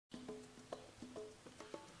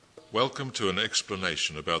Welcome to an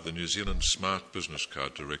explanation about the New Zealand Smart Business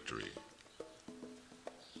Card Directory.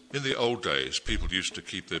 In the old days, people used to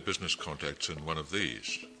keep their business contacts in one of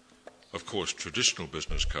these. Of course, traditional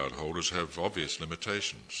business card holders have obvious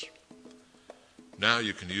limitations. Now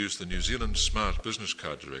you can use the New Zealand Smart Business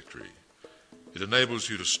Card Directory. It enables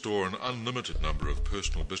you to store an unlimited number of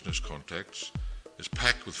personal business contacts, is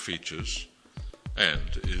packed with features,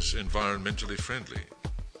 and is environmentally friendly.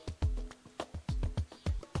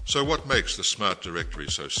 So what makes the Smart Directory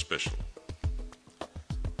so special?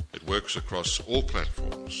 It works across all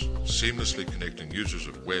platforms, seamlessly connecting users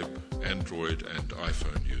of web, Android and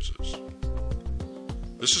iPhone users.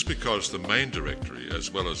 This is because the main directory,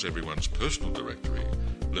 as well as everyone's personal directory,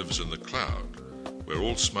 lives in the cloud, where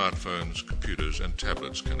all smartphones, computers and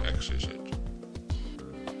tablets can access it.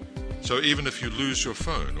 So even if you lose your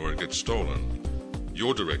phone or it gets stolen,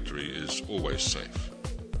 your directory is always safe.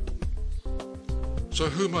 So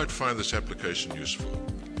who might find this application useful?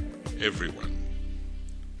 Everyone.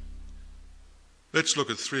 Let's look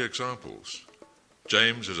at 3 examples.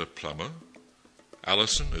 James is a plumber,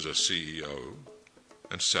 Alison is a CEO,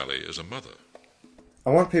 and Sally is a mother.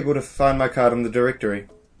 I want people to find my card in the directory,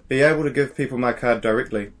 be able to give people my card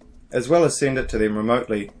directly, as well as send it to them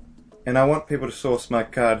remotely, and I want people to source my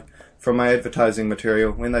card from my advertising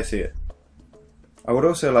material when they see it. I would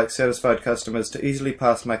also like satisfied customers to easily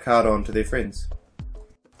pass my card on to their friends.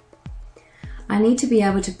 I need to be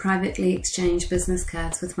able to privately exchange business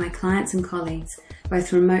cards with my clients and colleagues,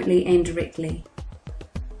 both remotely and directly.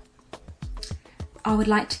 I would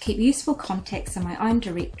like to keep useful contacts in my own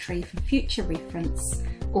directory for future reference,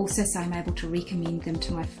 also so I'm able to recommend them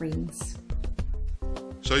to my friends.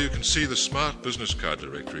 So you can see the Smart Business Card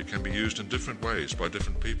Directory can be used in different ways by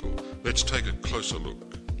different people. Let's take a closer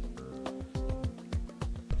look.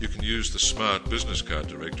 You can use the Smart Business Card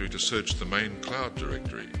Directory to search the main cloud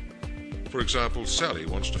directory. For example, Sally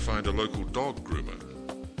wants to find a local dog groomer.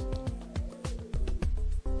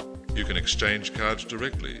 You can exchange cards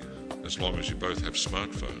directly, as long as you both have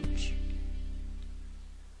smartphones.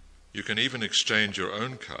 You can even exchange your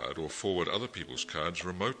own card or forward other people's cards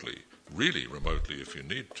remotely, really remotely if you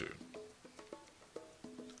need to.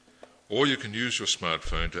 Or you can use your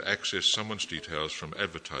smartphone to access someone's details from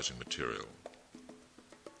advertising material.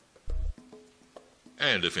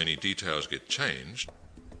 And if any details get changed,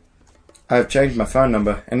 I have changed my phone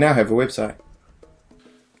number and now have a website.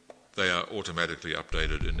 They are automatically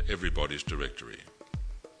updated in everybody's directory.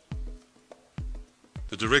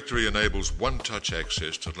 The directory enables one-touch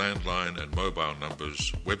access to landline and mobile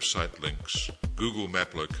numbers, website links, Google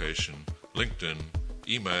Map location, LinkedIn,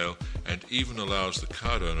 email, and even allows the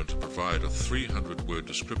card owner to provide a 300-word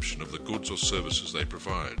description of the goods or services they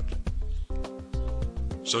provide.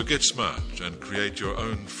 So get smart and create your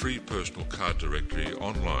own free personal card directory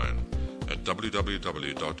online at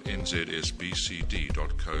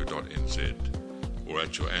www.nzsbcd.co.nz or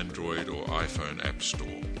at your Android or iPhone app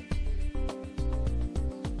store.